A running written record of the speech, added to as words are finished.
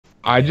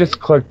I just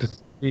clicked to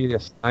be a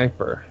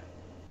sniper.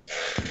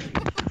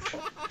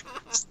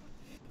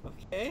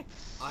 Okay,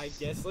 I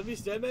guess let me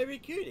start my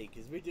recruiting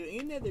because we're doing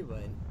another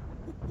one.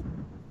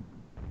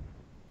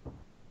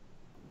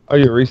 Oh,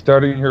 you're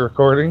restarting your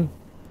recording?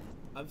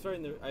 I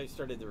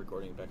started the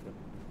recording back up.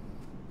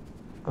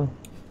 Oh.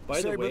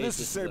 By the way, this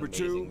is Saber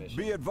 2. Mission.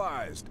 Be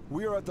advised,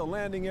 we are at the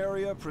landing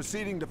area,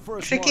 proceeding to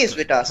first. Tricky is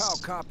with us. How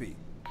copy?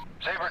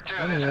 Saber 2,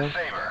 this is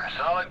Saber.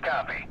 Solid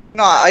copy.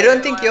 No, I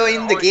don't think you're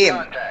in the game.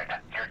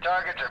 Contact. Your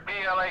targets are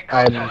PLA.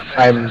 I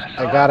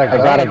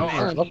got him.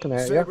 I'm looking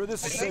at Saber, you.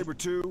 this is Saber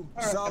 2.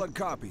 Solid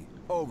copy.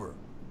 Over.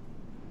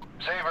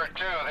 Saber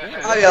 2, this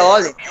is Oh, yeah, all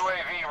in.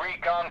 UAV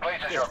recon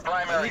places your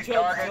primary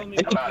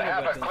target about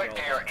half a click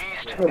to your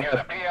east near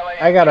the PLA.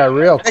 I got a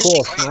real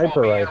cool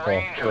sniper rifle.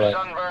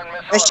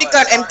 Machine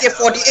gun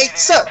MK48,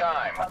 sir.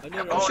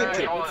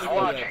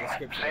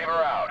 Saber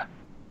out.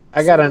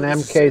 I got an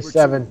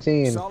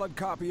MK17. Solid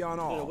copy on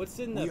all. What's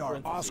in the we are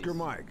Oscar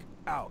Mike.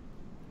 Out.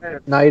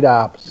 Night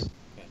Ops.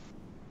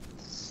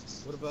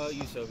 What about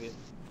you, Soviet?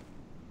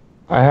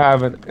 I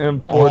have an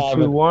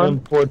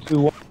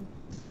M421.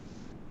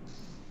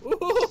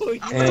 Ooh, you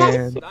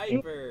And-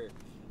 sniper.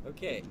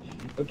 Okay.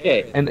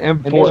 And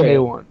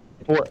M4A1.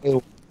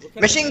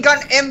 Machine gun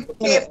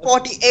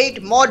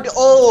MK48 mod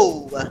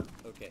O.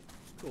 Okay,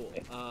 cool.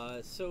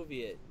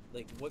 Soviet,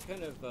 like, what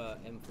kind of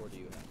M4 do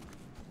you have?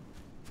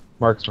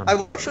 Marksman. I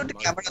will shoot the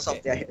cameras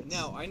off their heads.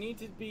 Now, I need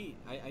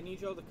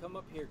y'all to come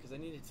up here because I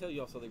need to tell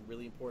y'all something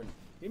really important.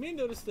 You may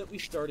notice that we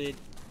started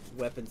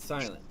weapon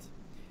silence.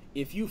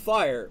 If you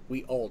fire,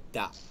 we all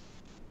die.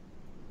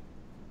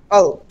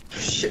 Oh,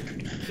 shit.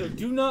 So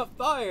do not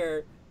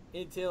fire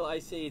until I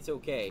say it's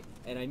okay.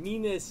 And I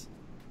mean this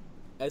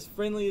as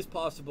friendly as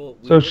possible.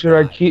 So should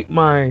I keep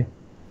my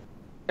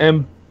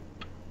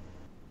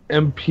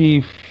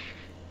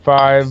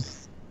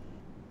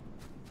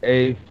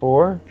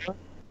MP5A4?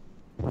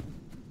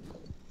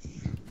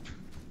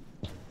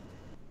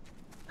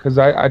 Because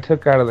I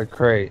took out of the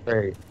crate.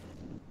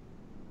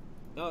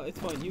 No, it's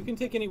fine. You can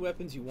take any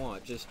weapons you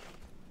want. Just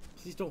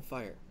please don't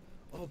fire.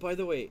 Oh, by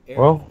the way,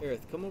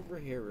 Arith, come over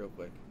here real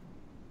quick.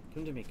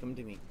 Come to me,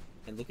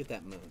 and look at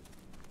that moon.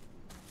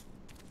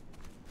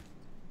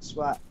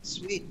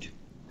 Sweet.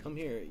 Come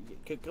here.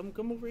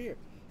 Come over here.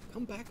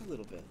 Come back a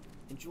little bit.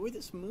 Enjoy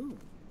this moon.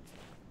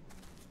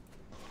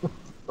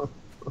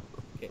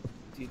 Okay.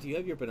 Do you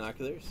have your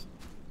binoculars?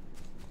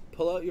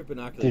 Pull out your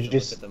binoculars and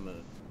look at the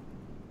moon.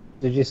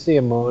 Did you see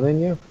a moon in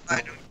you?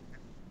 I don't.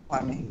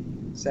 Funny.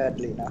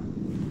 Sadly, no.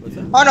 What's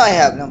that? Oh no, I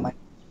have. No, mind.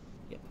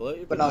 Yeah, pull out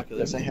your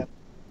Binoculars. binoculars. I have.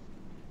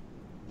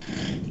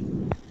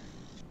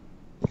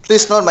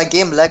 Please note, my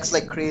game lags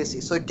like crazy,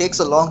 so it takes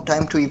a long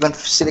time to even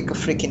select a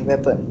freaking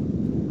weapon.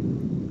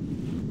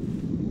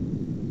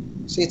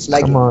 See, it's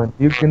lagging. Come on,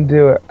 you can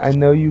do it. I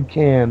know you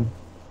can.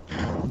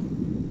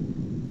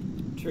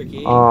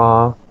 Tricky.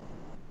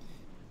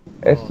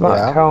 It's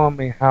not telling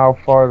me how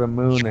far the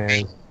moon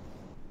is.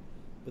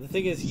 But the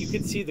thing is, you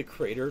can see the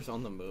craters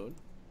on the moon.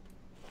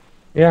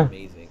 Yeah.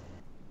 Amazing.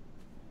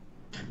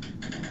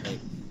 Like,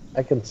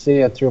 I can see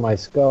it through my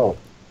scope.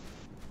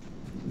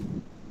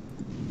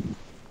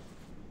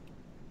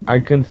 I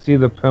can see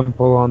the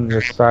pimple on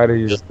your side of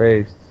your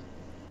face.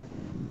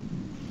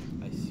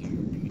 I see your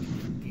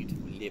beautiful,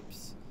 beautiful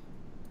lips.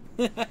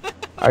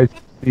 I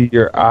see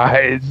your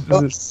eyes.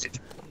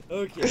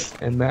 Okay.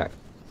 And that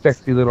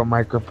sexy little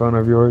microphone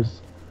of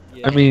yours.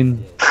 Yes, I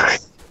mean...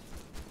 yes. Of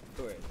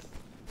course.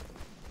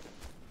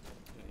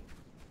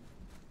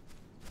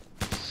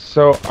 Okay.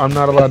 So, I'm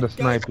not allowed to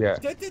snipe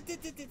yet.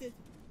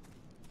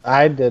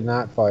 I did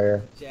not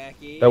fire.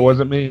 Jakie. That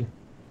wasn't me.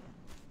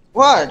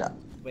 What?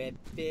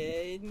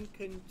 Weapon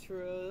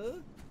control.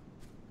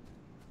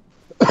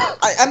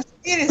 I'm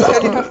serious.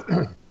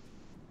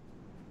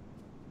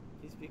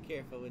 Please be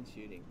careful when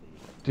shooting, please.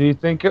 Do you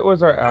think it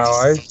was our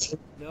allies?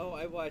 No,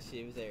 I watched it.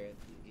 It was Arith.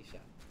 He shot.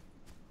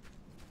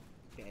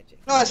 Gotcha.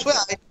 No, I swear.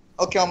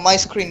 Okay, on my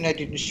screen I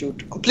didn't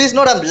shoot. Oh, please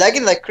note, I'm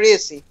lagging like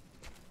crazy.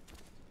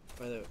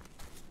 By the way,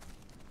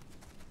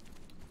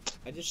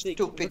 I just think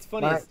Stupid. what's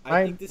funny is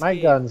I think this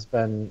game, gun's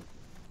been.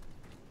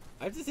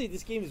 I have to say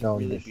this game is known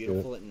really to shoot.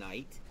 beautiful at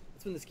night.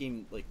 That's when this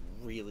game like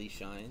really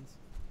shines.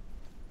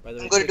 By the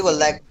way, I'm going to do a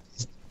lag.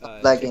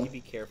 Lagging.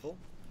 Be careful.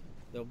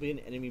 There'll be an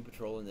enemy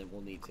patrol, and then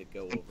we'll need to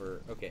go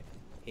over. Okay,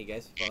 hey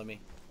guys, follow me.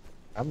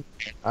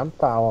 I'm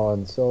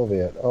following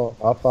Soviet. Oh,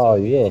 I'll follow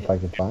you if I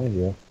can find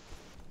you.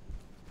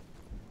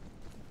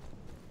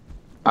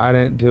 I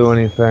didn't do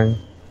anything.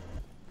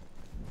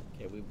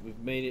 Okay, we've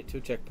made it to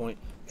a checkpoint.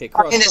 Okay,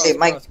 cross.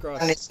 I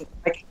can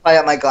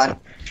fire my gun.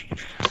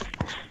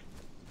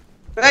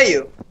 Where are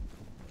you?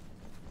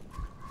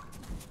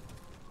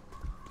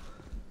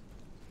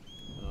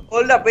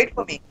 Hold up, wait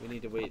for me. We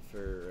need to wait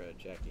for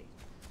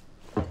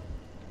Jakie.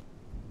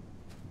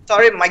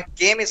 Sorry, my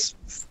game is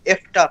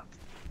effed up.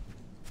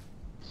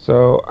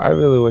 So, I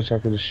really wish I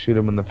could just shoot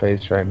him in the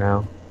face right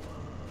now.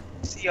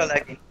 See, you're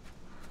lagging.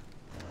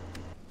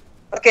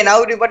 Okay, now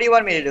what do you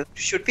want me to do?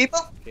 To shoot people?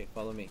 Okay,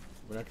 follow me.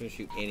 We're not gonna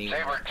shoot anyone.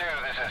 Saber 2,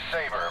 this is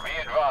Saber. Be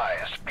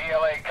advised.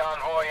 PLA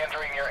convoy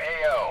entering your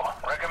AO.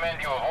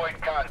 Recommend you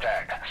avoid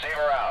contact.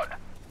 Saber out.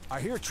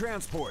 I hear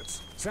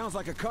transports. Sounds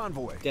like a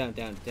convoy. Down,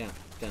 down, down,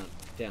 down,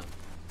 down.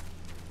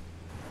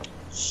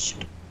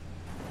 Shit.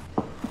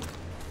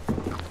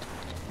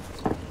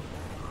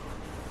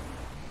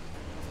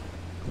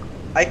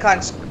 I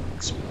can't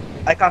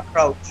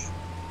crouch.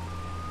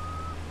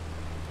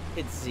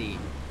 Hit Z.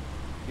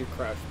 You're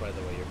crouched, by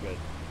the way. You're good.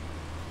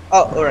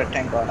 Oh, alright,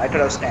 thank God. I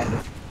thought I was standing.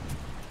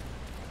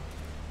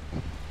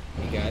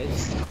 You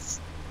guys.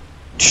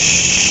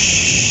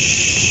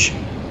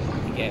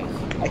 You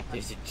guys.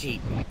 There's a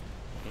Jeep. And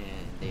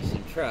there's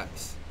some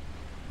trucks.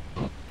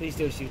 Please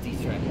don't shoot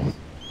these trucks.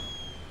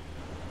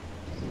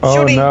 Oh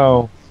Shooting.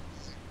 no.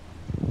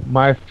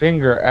 My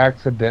finger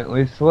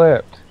accidentally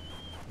slipped.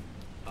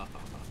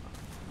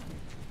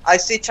 I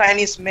see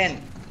Chinese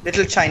men.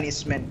 Little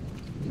Chinese men.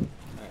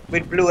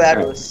 With blue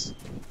arrows.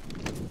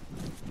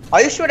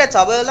 Are you sure that's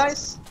our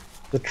allies?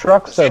 The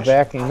trucks are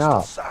backing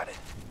up.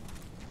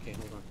 Okay,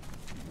 hold on.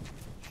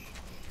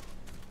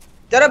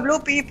 There are blue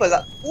people.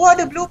 Who are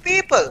the blue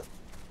people?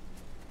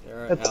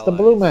 There are It's allies. the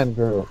Blue Men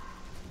group.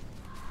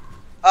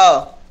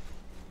 Oh.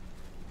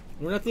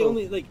 We're not the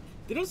only, like,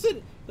 they don't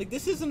send, like,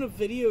 this isn't a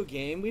video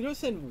game. We don't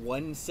send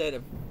one set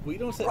of, we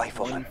don't send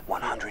Rifleman,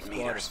 one 100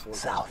 meters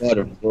south.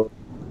 Can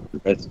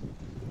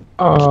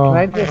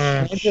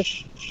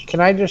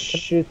I just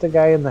shoot the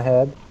guy in the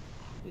head?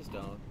 Please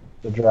don't.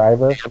 The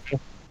driver?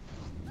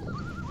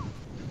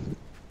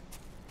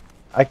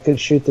 I could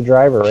shoot the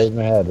driver right in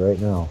the head right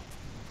now.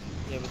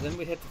 Yeah, but then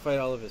we'd have to fight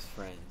all of his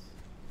friends.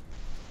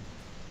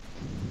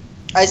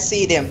 I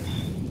see them.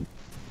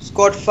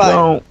 Squad 5.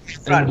 Don't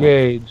Front.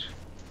 engage.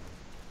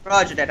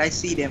 Roger that, I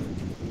see them.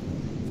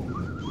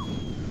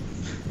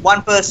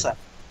 One person.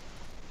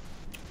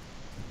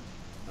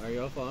 Are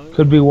y'all following?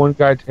 Could be one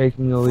guy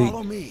taking a leak.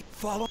 Follow me.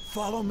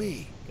 Follow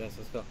me. Guys,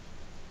 let's go.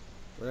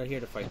 We're not here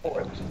to fight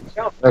them.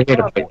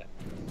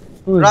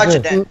 Who is Roger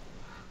this? that.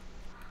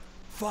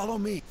 Follow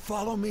me.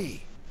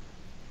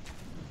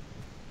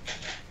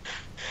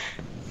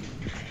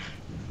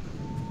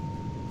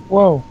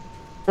 Whoa.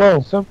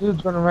 Whoa. Some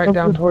dude's running right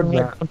down towards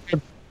that.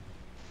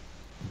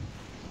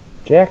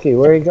 Jackie,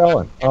 where are you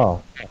going?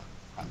 Oh,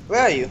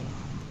 Where are you?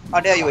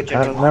 Oh, there you were,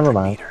 General. never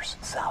mind. Meters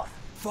south.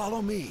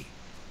 Follow me.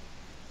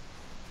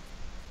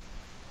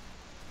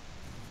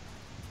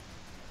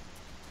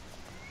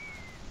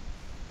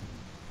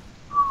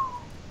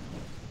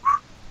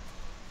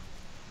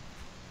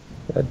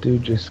 That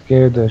dude just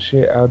scared the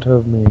shit out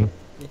of me.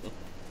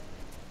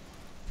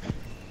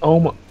 Oh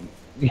my.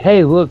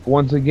 Hey, look,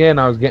 once again,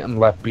 I was getting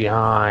left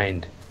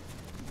behind.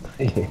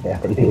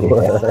 Yeah, you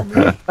were.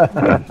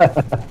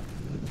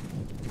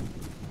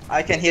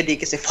 I can hear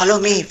DK say, follow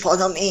me.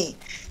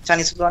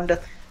 Chinese wonder,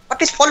 what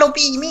does follow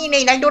me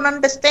meaning? I don't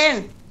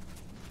understand.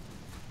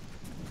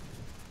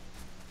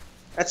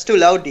 That's too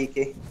loud,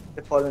 DK.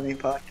 The follow me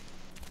part.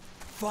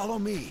 Follow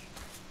me.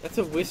 That's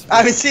a whisper.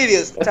 I'm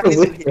serious. Chinese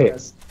will hear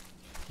us.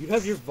 You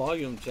have your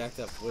volume jacked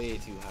up way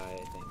too high,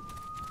 I think.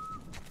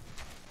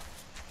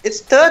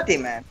 It's 30,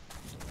 man.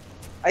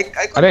 I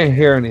didn't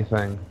hear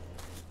anything.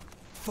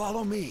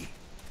 Follow me.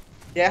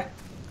 Yeah,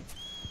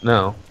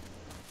 No.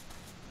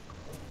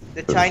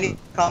 the Chinese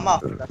come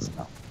after us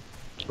now.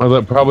 Well,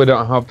 it probably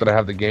don't help that I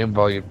have the game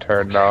volume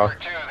turned off.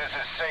 Saber 2, this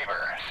is Saber.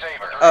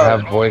 Oh. I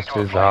have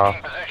voices off.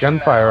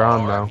 Gunfire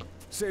on though.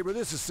 Saber,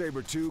 this is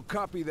Saber 2.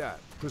 Copy that.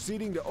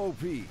 Proceeding to OP.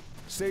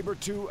 Saber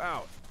 2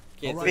 out.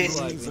 Can't All right, take Marines,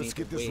 flag, we let's need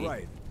get to this wait.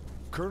 right.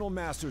 Colonel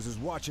Masters is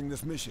watching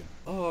this mission.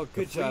 Oh,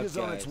 good The fleet job, is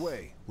on its guys.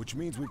 way, which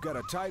means we've got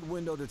a tight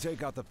window to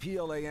take out the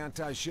PLA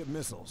anti-ship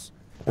missiles.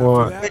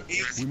 What? After that, Wait,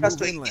 you're we supposed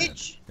move to inland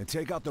engage? and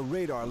take out the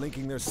radar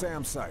linking their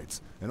SAM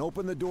sites and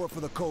open the door for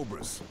the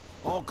Cobras.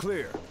 All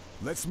clear.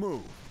 Let's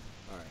move.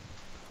 Alright.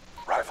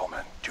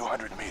 Rifleman,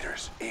 200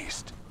 meters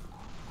east.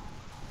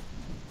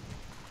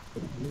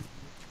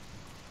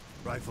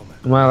 Rifleman.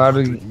 Am I allowed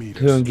 100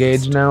 meters to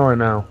engage east. now or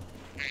no?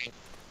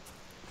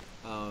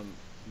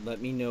 Let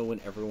me know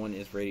when everyone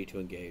is ready to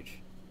engage.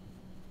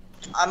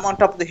 I'm on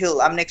top of the hill.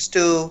 I'm next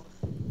to.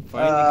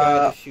 Find the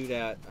guy to shoot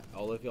at.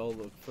 All of y'all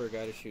look for a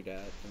guy to shoot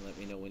at, and let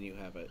me know when you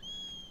have it.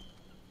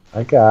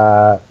 I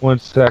got. 1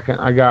 second.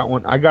 I got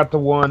one. I got the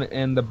one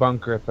in the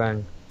bunker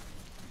thing.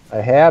 I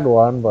had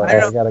one, but I I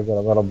don't- gotta get a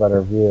little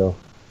better view.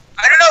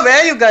 I don't know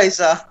where you guys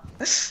are.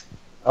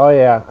 Oh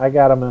yeah, I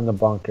got him in the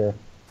bunker.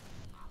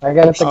 I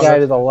got the guy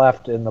to the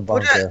left in the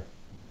bunker.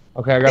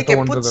 Okay, I got the DK,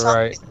 one to put the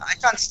right. something. I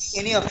can't see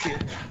any of you.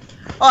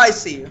 Oh, I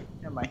see you.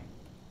 Never mind.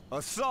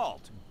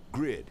 Assault.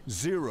 Grid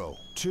 0,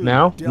 2.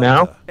 Now? Delta,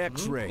 Now?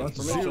 X-ray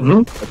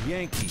Mhm. 0.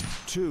 Yankee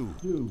 2.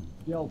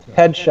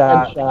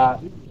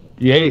 Headshot.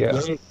 Yeah.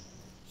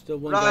 Still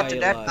one Roger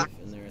guy that. alive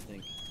in there, I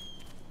think.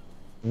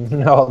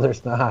 No,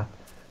 there's not.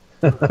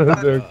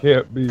 There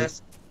can't be.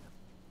 Yes.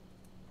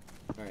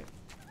 Alright.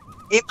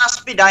 He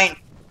must be dying.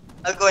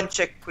 I'll go and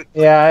check quick.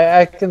 Yeah,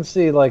 I can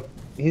see like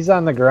he's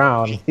on the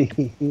ground.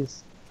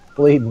 He's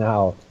bleeding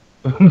out.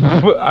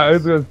 I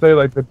was gonna say,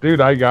 like, the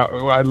dude I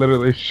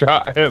literally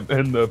shot him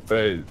in the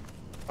face.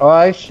 Oh,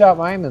 I shot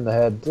mine in the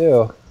head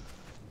too.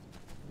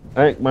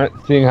 I think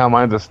seeing how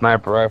mine's a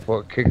sniper rifle,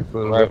 it kicks a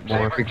little bit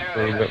more. Saber Kicks 2,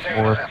 a little this bit is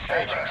more. Saber.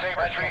 Paging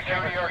Saber 3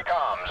 through to your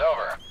comms.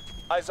 Over.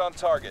 Eyes on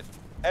target.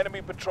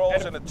 Enemy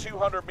patrols in a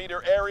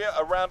 200-meter area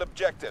around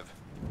objective.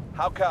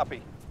 How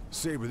copy?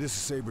 Saber, this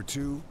is Saber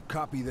 2.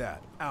 Copy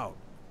that. Out.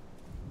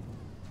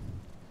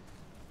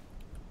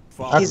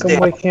 How He's come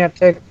dead. we can't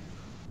take?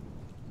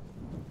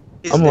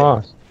 He's I'm dead.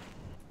 lost.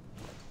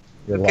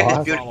 You're Look at his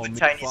lost. beautiful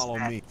Chinese follow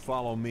man. me,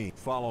 follow me,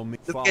 follow me,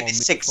 Look follow at me,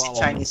 his sexy follow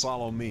Chinese.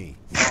 follow me,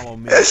 follow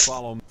me,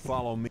 follow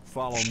me,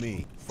 follow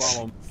me,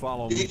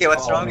 follow me, DK,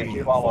 what's follow wrong me, with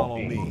you? Follow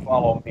me.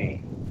 Follow me.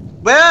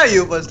 Where are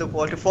you, first of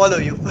all, to follow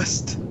you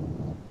first?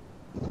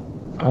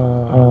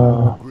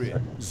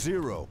 Grid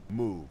 0,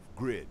 move.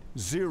 Grid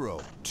 0,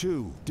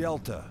 2,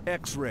 Delta,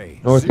 X-ray,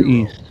 0,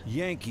 Northeast.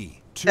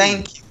 Yankee, 2.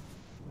 Thank you.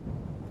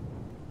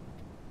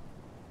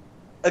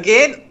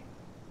 Again,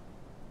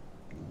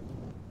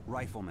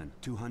 Rifleman,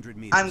 200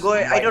 meters. I'm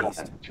going. I don't.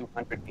 Northeast,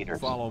 200 meters.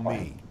 Follow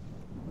me.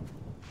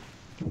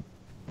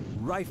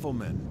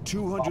 Rifleman,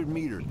 200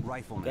 meters.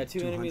 Rifleman, Got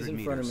two enemies 200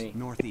 in front of meters. me.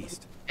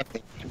 Northeast.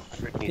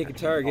 200 Pick a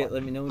target.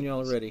 Let me know when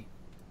y'all ready.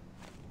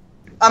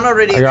 I'm not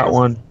ready. I got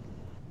one.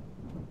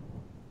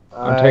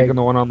 I'm taking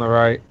the one on the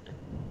right.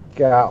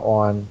 Got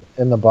one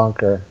in the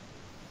bunker.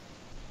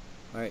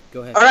 All right,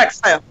 go ahead. All right,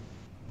 fire.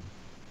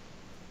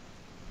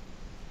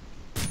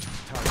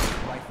 Target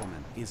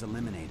rifleman is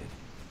eliminated.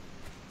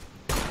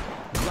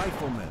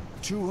 Rifleman,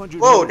 200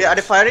 Whoa, meters. are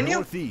they firing you?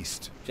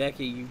 Northeast.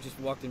 Jackie, you just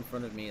walked in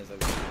front of me as I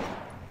was shooting.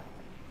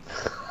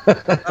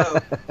 Oh,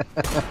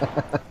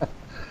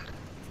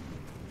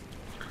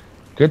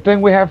 Good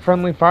thing we have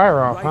friendly fire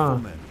off, huh?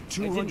 Rifleman, I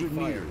 200 didn't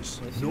fire.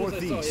 meters. As soon as I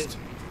saw Northeast. his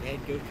head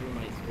go through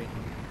my screen.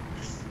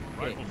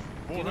 Okay,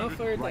 do not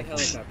fire that Rifleman,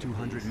 helicopter.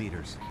 200 please.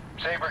 meters.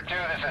 Saber 2,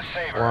 this is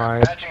Saber.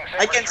 Why? Patching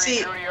Saber I can 3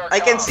 see. through to your I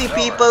can comms. see Over.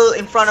 people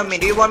in front of me.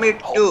 Do you want me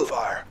to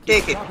fire.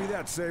 take it? Copy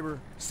that, Saber.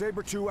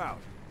 Saber 2 out.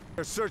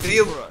 They're Do searching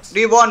you? for us. Do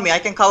you want me? I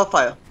can cover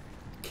fire.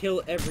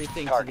 Kill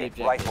everything Target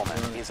today, Jackie.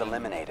 rifleman is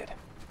eliminated.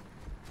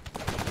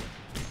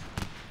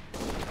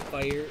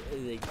 Fire.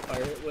 They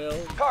fire it well.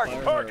 Target,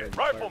 fire target,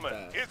 hard, rifleman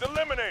fire fast. is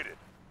eliminated.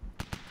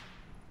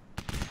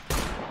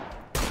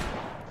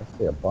 I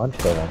see a bunch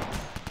of them.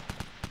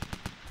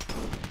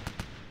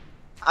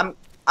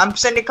 I'm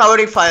sending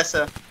covering fire,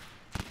 sir.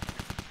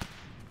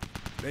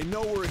 They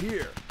know we're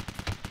here.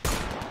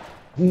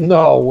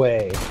 No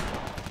way.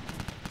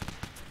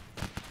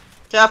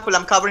 Careful,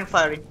 I'm covering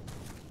firing.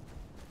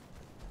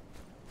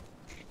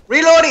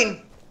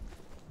 Reloading.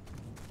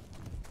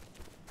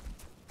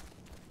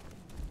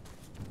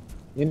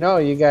 You know,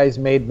 you guys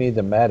made me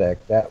the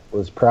medic. That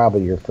was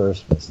probably your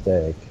first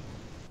mistake.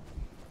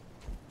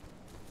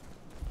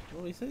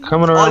 What he say?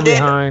 Coming All around day.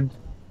 behind.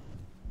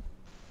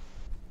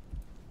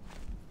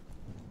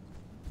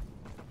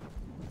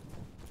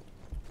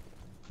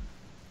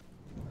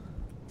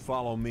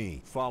 Follow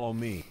me, follow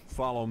me,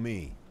 follow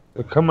me.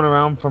 They're coming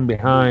around from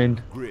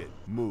behind. Grid,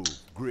 move,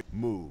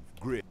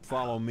 grid,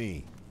 follow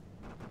me.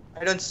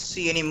 I don't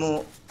see any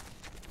move.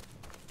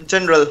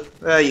 General,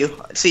 where are you?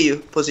 I see you.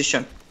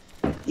 Position.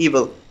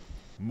 Evil.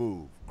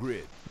 Move,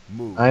 grid,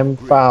 move. I'm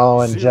grid.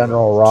 following 0,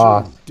 General 2,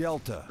 Roth.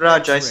 Delta.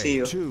 Raj, I X-ray, see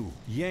you. 2,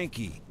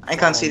 Yankee. I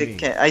can't Follow see me.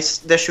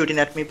 the. They're shooting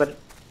at me, but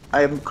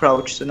I am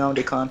crouched, so now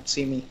they can't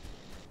see me.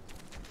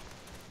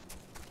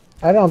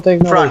 I don't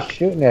think nobody's Front.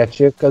 shooting at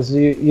you because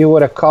you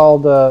would have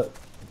called the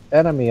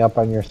enemy up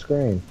on your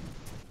screen.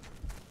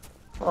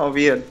 Oh,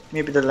 weird.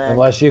 Maybe the lag.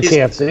 Unless you He's-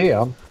 can't see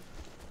them.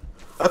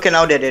 Okay,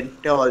 now they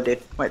did. They all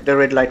did. The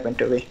red light went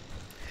away.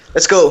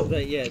 Let's go.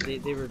 But yeah, they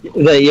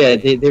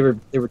were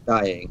They were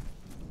dying.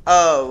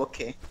 Oh,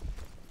 okay.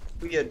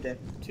 Weird then.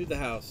 to the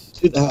house.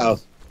 To the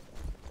house.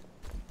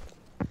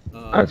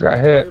 I just got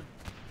hit.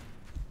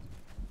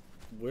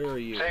 Where are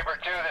you? Saber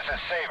 2, this is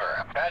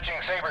Saber. Patching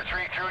Saber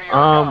 3 through to your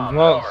comms.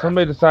 Well, Over.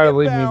 somebody decided to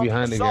leave me Inbound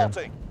behind again.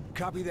 assaulting.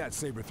 Copy that,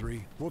 Saber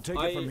 3. We'll take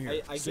it from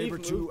here. I Saber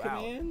gave 2 move out.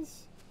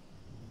 commands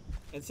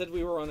and said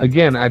we were on a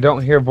Again, time I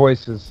don't hear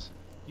voices.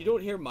 You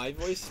don't hear my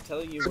voice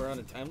telling you we're on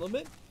a time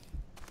limit?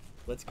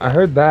 Let's go. I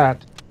heard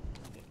that.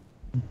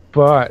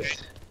 But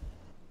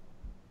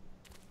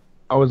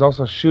I was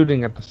also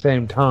shooting at the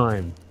same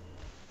time.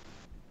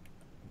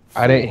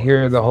 I didn't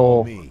hear the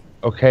whole, Follow me.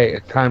 okay,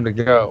 it's time to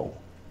go.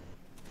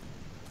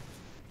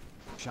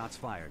 Shots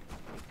fired.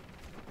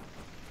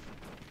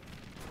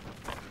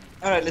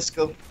 Alright, let's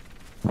go.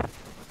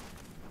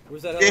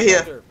 Where's that Get here.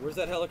 helicopter? Where's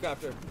that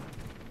helicopter?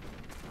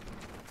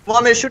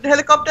 Want me to shoot the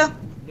helicopter?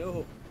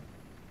 No.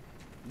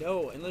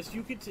 No, unless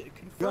you could confirm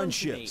to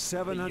Gunship, me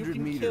 700 that you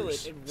can meters, kill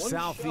it in one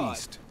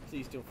southeast. shot.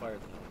 Please don't fire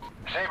them.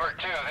 Saber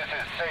 2,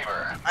 this is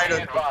Saber. I Be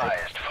don't-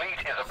 advised,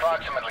 fleet is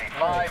approximately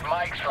 5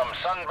 mics from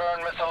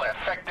Sunburn missile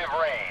effective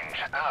range.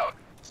 Out.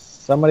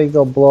 Somebody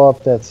go blow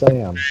up that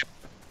Sam.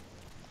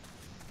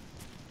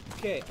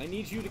 Okay, I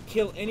need you to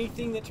kill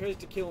anything that tries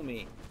to kill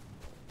me.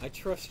 I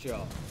trust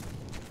y'all.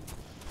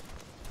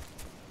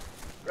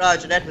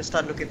 Raj, let me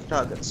start looking for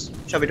targets.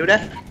 Shall we do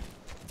that?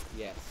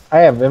 Yes. I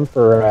have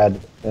infrared,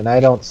 and I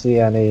don't see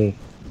any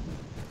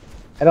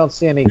I don't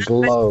see any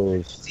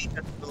glows.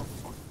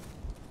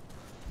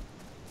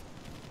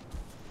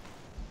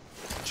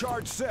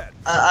 Charge set.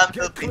 I'm Get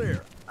helping.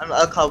 clear.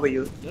 I'll cover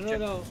you.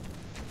 No.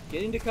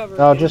 Get into cover.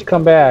 No, get just into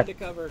come cover, back. Get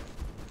into cover.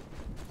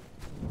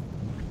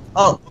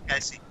 Oh, okay, I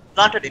see.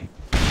 Planted him.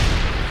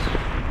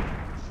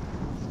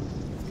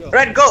 Go.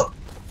 Red, go!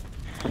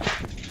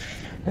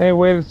 Hey,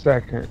 wait a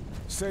second.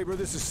 Saber,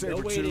 this is Saber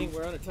No 2. waiting.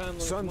 We're on a time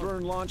limit.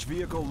 Sunburn launch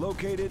vehicle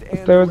located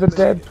and There was a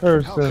dead eliminated.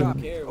 person. How We copy?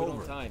 don't care. We don't Over.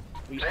 have time.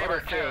 We Saber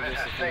 2, auto-fail this is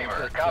if we Saber.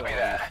 don't Copy kill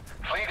that.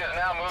 Fleet is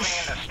now moving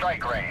into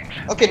strike range.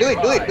 Okay, do it,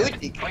 Advised,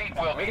 Deke. Fleet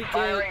will be Ready,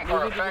 firing Dave?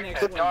 for Moving to the effect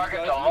next at one.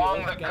 targets You guys along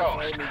need the to coast,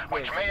 follow me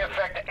which quick. may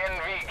affect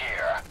NV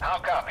gear. How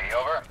copy?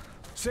 Over.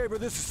 Saber,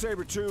 this is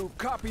Saber 2.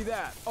 Copy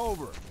that.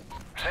 Over.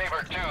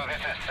 Saber 2,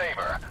 this is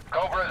Saber.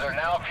 Cobras are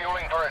now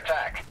fueling for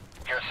attack.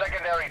 Your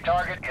secondary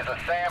target is a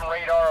SAM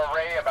radar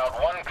array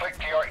about 1 click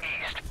to your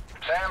east.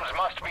 SAMs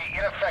must be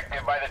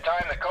ineffective by the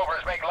time the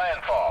Cobras make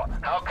landfall.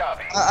 How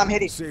copy? I'm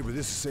hitting. Saber,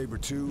 this is Saber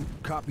 2.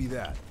 Copy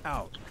that.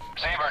 Out.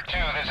 Saber 2,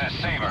 this is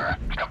Saber.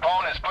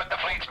 Capone has put the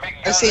fleet's big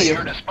I guns see at you.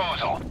 your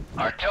disposal.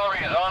 Artillery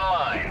is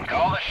online.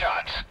 Call the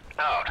shots.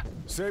 Out.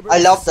 Saber, I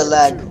this love is the Saber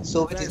lag, 2.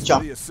 so it Thanks is for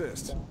jump. the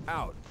assist.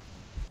 Out.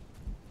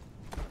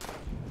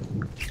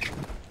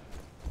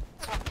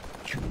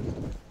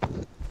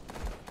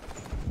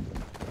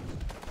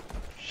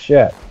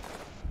 Shit.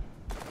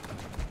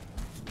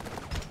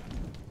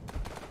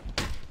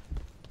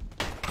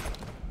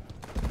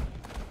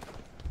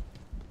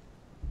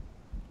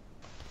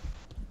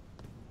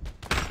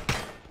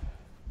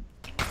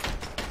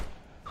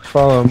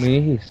 Follow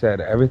me, he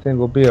said. Everything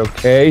will be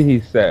okay, he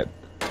said.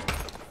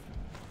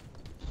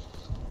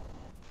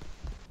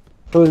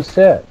 Who's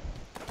hit?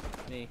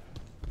 Me.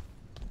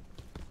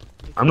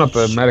 I'm not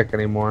the medic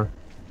anymore.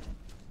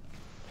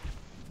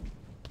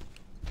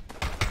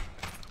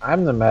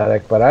 I'm the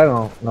medic, but I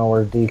don't know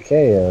where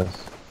DK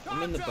is.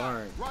 I'm in the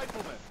barn.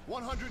 Rifleman,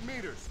 100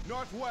 meters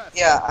northwest.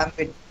 Yeah, I'm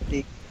with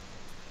Deke.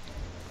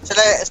 Shall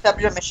I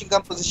establish a machine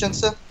gun position,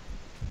 sir?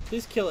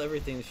 Please kill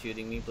everything that's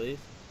shooting me, please.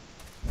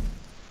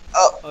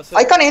 Oh, so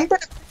I can't enter.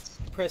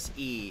 press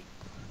E.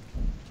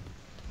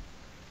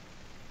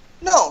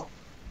 No.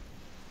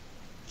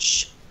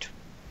 Shit.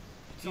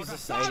 Use the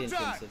side entrance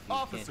if you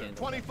can't handle it.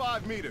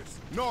 25 meters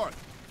north.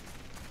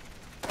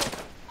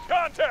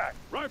 Contact!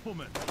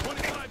 Rifleman,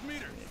 25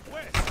 meters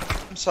west.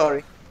 I'm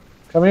sorry.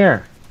 Come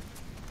here.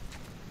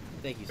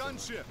 Thank you so much.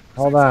 Gunship.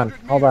 Hold on.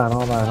 600 Hold on. meters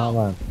Hold on. Hold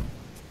on.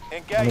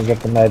 Let me Engage. get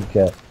the med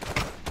kit.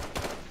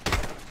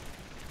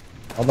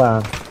 Hold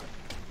on.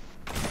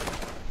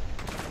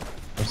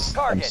 I'm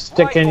Target.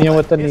 sticking you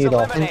with the Is needle.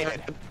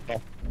 eliminated.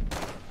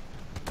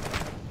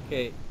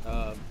 Okay,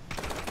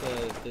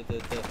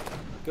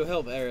 go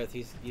help Arith.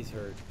 He's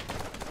hurt.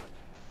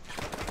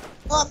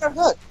 No, I'm not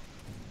hurt.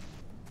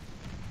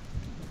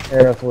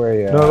 Arith, where are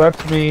you? No,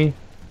 that's me.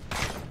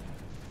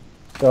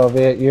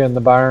 Soviet, you in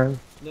the barn?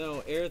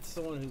 No, Arith's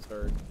the one who's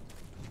hurt.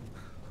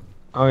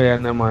 Oh yeah,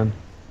 never mind.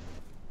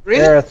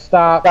 Really? Arith,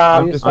 stop.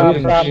 I'm You just stop.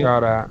 getting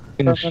shot at.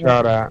 Getting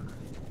shot at.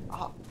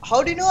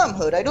 How do you know I'm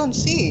hurt? I don't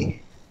see.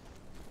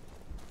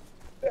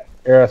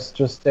 Arith,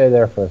 just stay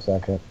there for a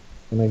second.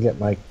 Let me get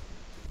my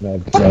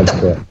med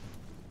kit.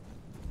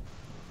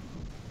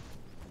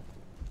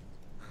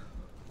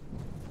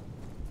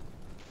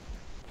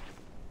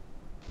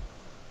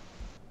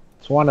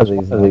 It's one of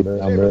these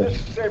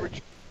numbers.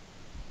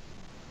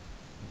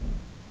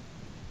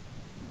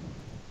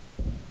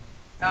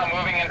 Now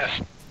moving into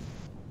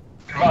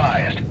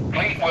advised.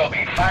 Fleet will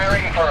be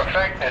firing for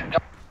effect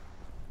at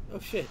Oh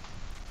shit.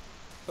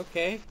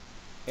 Okay.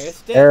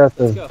 Arith's dead. Arith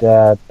Let's is go.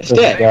 dead. Is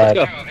dead. dead.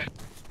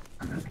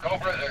 Let's go.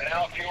 Cobras are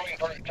now fueling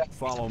for attack.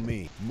 Follow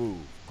me. Move.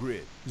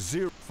 Grid.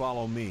 0.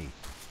 Follow me.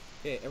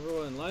 Okay,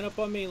 everyone, line up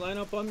on me. Line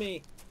up on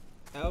me.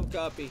 How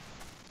copy?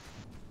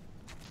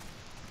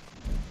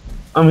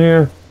 I'm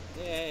here.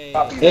 Yay.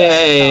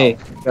 Yay!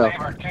 Go.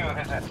 Saber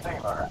 2, this is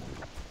Saber.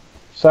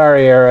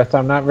 Sorry, Arith.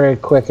 I'm not very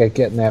quick at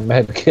getting that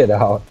med kit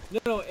out.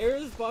 No,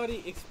 Arith's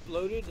body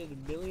exploded into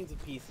millions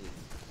of pieces.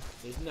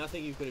 There's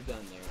nothing you could have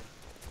done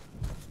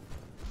there.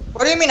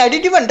 What do you mean? I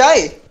didn't even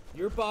die.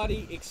 Your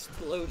body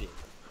exploded.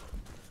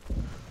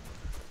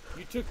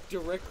 You took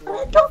direct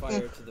rocket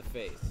fire to the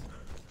face.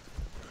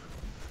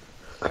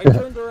 I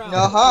turned around and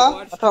I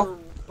watched your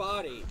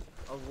body.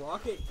 A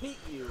rocket hit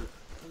you,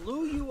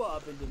 blew you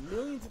up into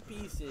millions of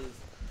pieces,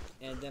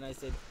 and then I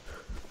said,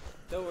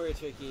 "Don't worry,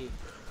 Tricky.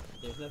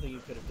 There's nothing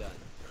you could have done."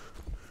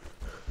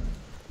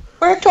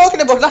 What are you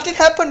talking about? Nothing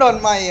happened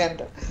on my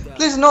end.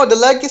 Please no, the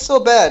lag is so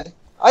bad.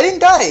 I didn't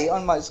die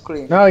on my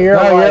screen. No, you're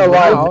alive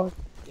now.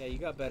 Yeah, you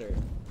got better.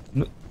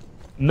 No,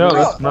 No.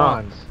 it's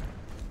not.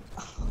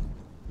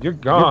 You're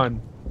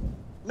gone.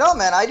 No,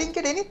 man, I didn't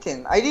get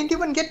anything. I didn't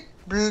even get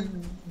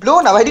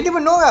blown up. I didn't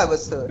even know I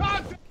was hurt.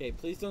 Okay,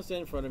 please don't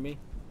stand in front of me,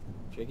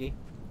 Tricky.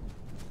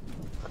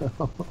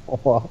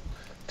 Well,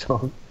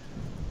 don't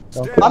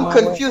I'm Stand by.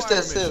 confused Fire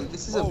as hell. mission.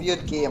 This is a Over.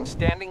 weird game.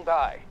 Standing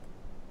by.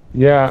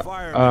 Yeah.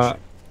 Fire mission.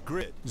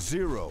 Grid.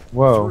 0.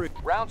 Whoa. 3.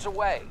 Rounds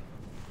away.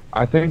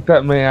 I think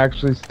that may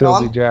actually still No,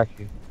 be I'm-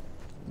 Jackie.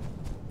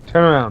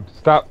 Turn around.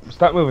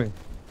 Stop moving.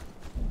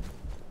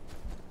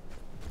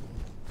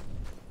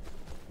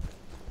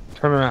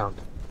 Turn around.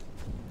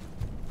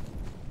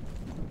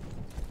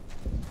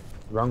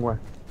 Wrong way.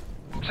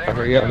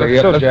 Okay, yeah,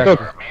 let's go, Jack.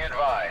 Be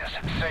advised,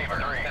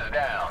 Saber 3 is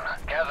down.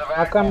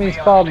 How come he's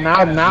called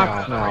Knock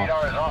Knock now?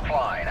 Radar is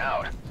offline.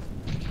 Out.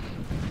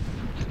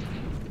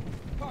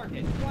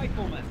 Target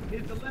rifleman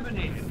is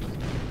eliminated.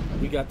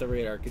 We got the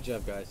radar. Good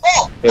job, guys.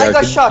 Oh! I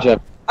got shot!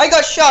 I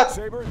got shot!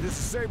 Saber, this is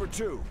Saber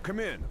 2. Come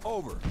in.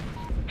 Over.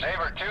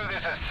 Saber 2,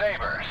 this is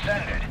Saber.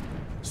 Send it.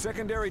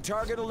 Secondary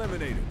target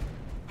eliminated.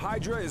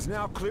 Hydra is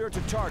now clear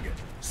to target.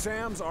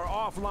 SAMs are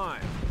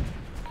offline.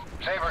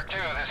 Saber 2,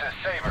 this is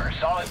Saber.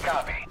 Solid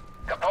copy.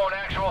 Capone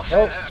Actual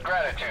sends his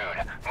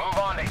gratitude. Move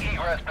on to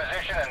egress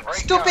position and break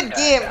Stupid contact.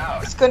 game!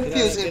 Out. It's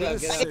confusing. Get out,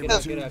 This is get Saber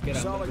out, 2. get out, get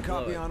out. Solid Move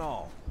copy it. on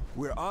all.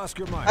 We're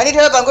Oscar Mike. I need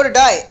help, I'm gonna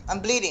die. I'm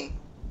bleeding.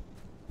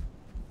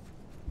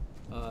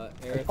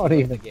 Arith, What you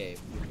even? the game.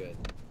 You're good.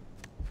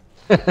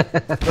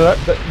 So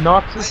that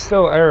Nox is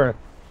still Arith.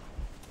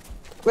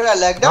 Where I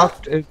lagged out?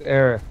 Nox is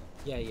Arith.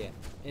 Yeah.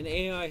 An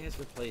AI has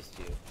replaced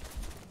you.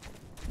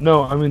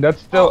 No, I mean,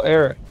 that's still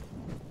Arith.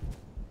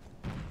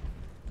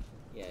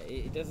 Yeah,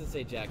 it doesn't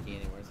say Jakie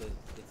anymore. It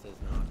says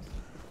Nox.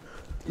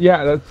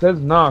 Yeah, that says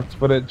Nox,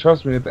 but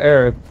trust me, it's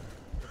Arith.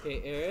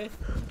 Okay,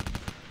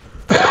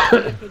 Arith.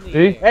 Up in the See?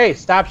 air. Hey,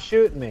 stop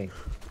shooting me.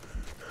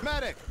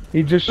 Medic!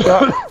 He just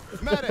shot.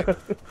 Medic!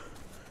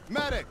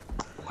 Medic!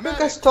 What are you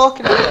guys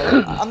talking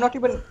about? I'm not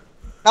even...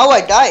 Now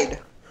I died.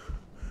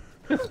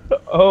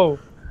 Oh,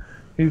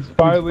 he's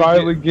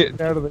finally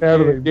getting out of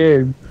the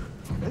game.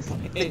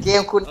 The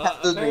game couldn't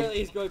handle Apparently me.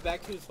 he's going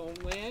back to his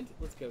homeland.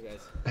 Let's go,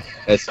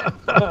 guys.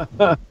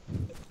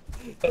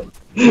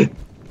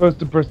 Supposed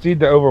to proceed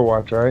to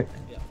Overwatch, right?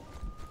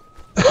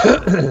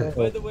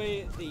 By the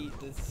way, the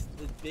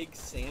big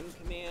SAM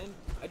command,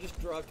 I just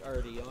dropped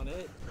RD on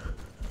it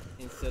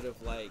instead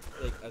of like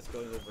us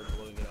going over and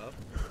blowing it up.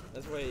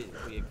 That's why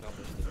we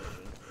accomplished the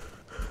mission.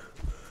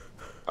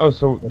 Oh,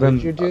 so then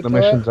Did you do the to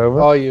mission's it? over?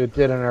 Oh, you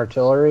did an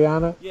artillery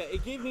on it? Yeah,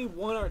 it gave me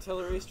one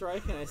artillery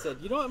strike, and I said,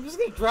 you know what, I'm just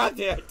gonna drop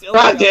the artillery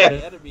Drop on the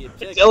the enemy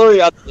objective.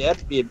 Artillery on the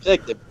enemy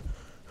objective.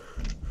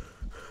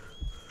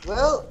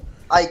 Well,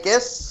 I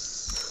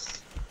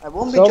guess... I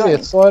won't be Soviet,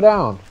 joining. slow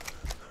down.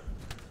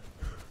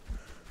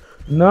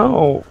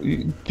 No,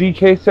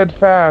 DK said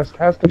fast.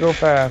 Has to go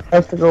fast.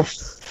 Has to go.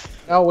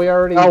 No, we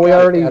already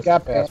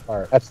got fast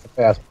part. That's the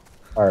fast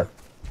part.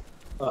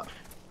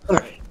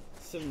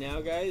 So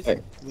now, guys,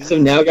 Alright, we so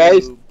need now, to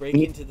guys, break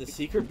we- into the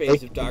secret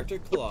base of Dr.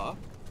 Claw.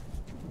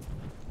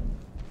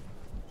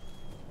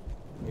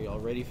 Are y'all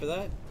ready for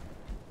that?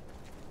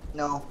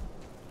 No.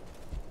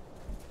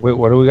 Wait,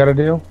 what do we gotta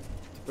do?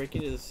 To break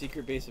into the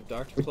secret base of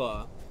Dr.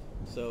 Claw.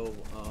 So,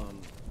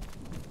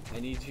 I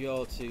need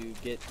y'all to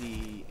get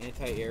the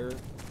anti-air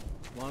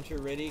launcher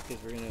ready,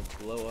 because we're gonna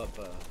blow up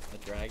a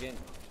dragon.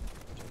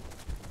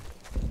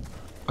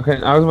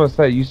 Okay, I was about to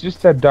say, you just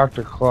said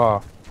Dr.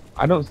 Claw.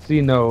 I don't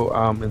see no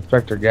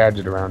Inspector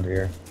Gadget around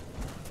here.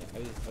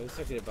 Yeah, I was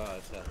talking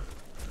about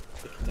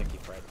the Kentucky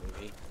Fried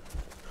Movie.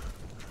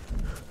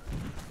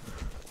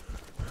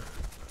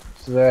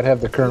 So that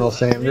have the Colonel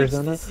Sanders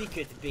in The it?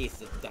 secret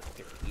base of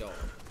Dr. Claw.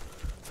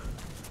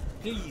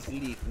 Please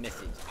leave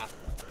message after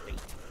the beep.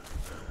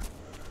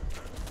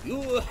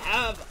 You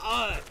have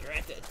our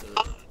gratitude.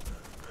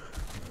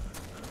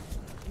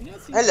 You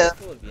not see Hello.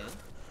 Pistol again?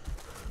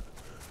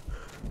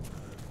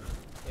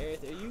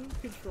 Arith, are you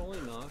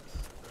controlling Nox?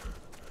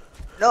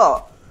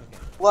 No.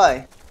 Okay. Why?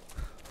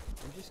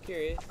 I'm just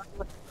curious.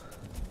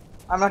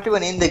 I'm not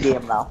even in the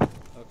game now.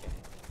 Okay.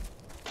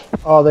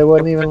 Oh, they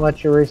wouldn't even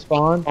let you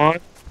respawn?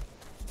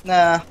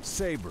 Nah.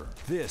 Saber,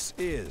 this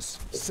is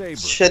Saber.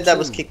 Shit, that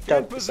was 2. kicked In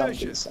out for some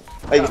position. reason.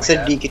 I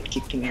said D get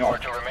kicked me You are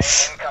out. to remain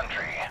in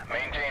country.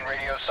 Maintain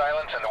radio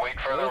silence and await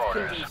further Arith killed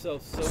orders.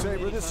 himself so Saber,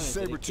 many this is times that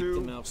Saber it kicked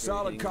him 2. out for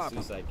Solid hitting the copy.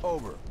 suicide.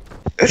 Over.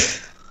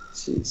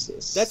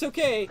 Jesus. That's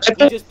okay.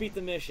 We just beat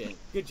the mission.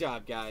 Good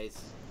job, guys.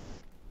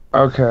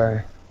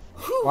 Okay.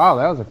 Wow,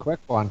 that was a quick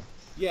one.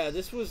 Yeah,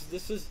 this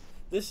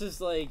is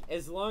like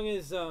as long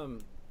as we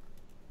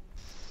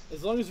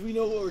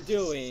know what we're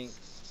doing,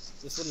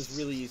 this one is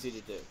really easy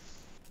to do.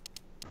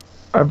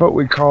 I vote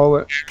we call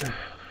it.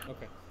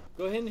 Okay.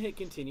 Go ahead and hit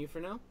continue for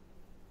now.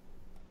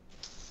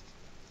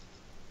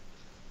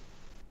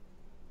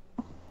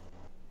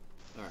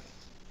 Alright.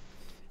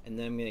 And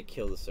then I'm gonna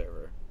kill the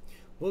server.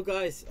 Well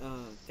guys,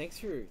 thanks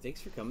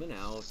for coming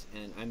out,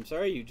 and I'm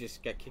sorry you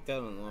just got kicked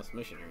out on the last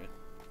mission, right?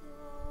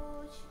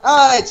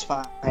 It's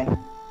fine.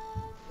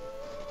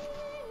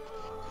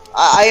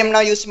 I am now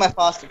using my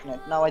fast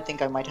internet. Now I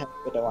think I might have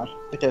a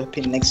better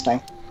pin next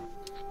time.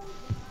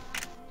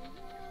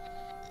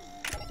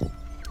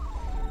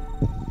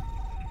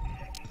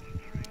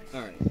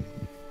 Alright.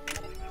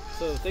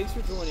 So thanks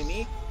for joining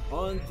me.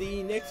 On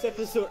the next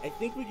episode, I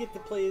think we get to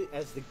play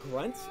as the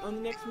grunts on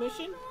the next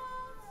mission.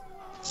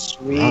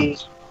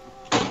 Sweet.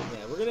 Yeah,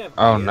 we're gonna have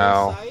Oh, air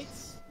no.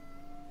 sights,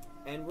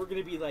 and we're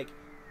gonna be like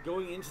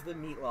going into the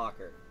meat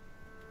locker.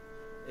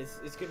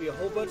 It's gonna be a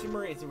whole bunch of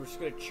Marines, and we're just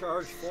gonna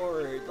charge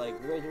forward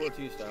like World War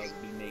II style.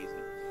 It'd be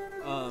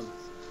amazing.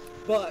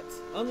 But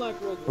unlike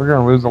World War II, We're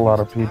gonna lose a lot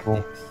of use people.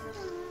 tactics,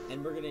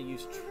 and we're gonna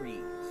use trees.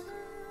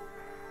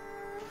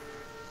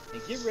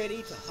 And get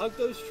ready to hug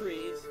those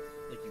trees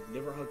like you've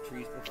never hugged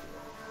trees before.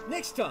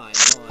 Next time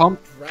on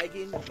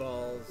Dragon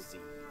Ball Z.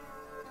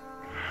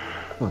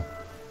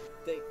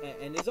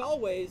 And as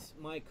always,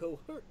 my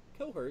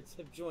cohorts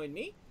have joined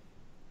me.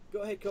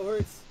 Go ahead,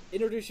 cohorts.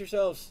 Introduce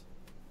yourselves.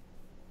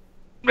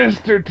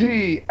 Mr.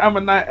 T, I'm a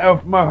Night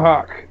Elf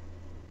Mohawk.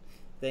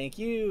 Thank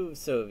you,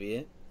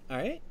 Soviet.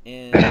 Alright,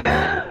 and...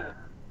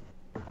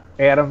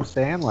 Adam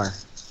Sandler.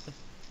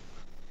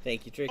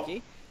 Thank you,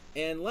 Tricky.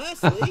 And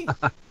lastly...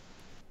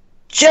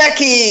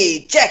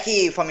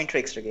 Jakie from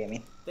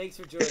Intraextragamers. Thanks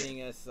for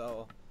joining us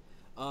all.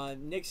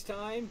 Next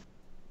time,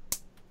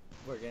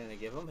 we're gonna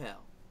give them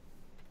hell.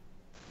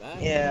 Bye.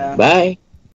 Yeah. Bye.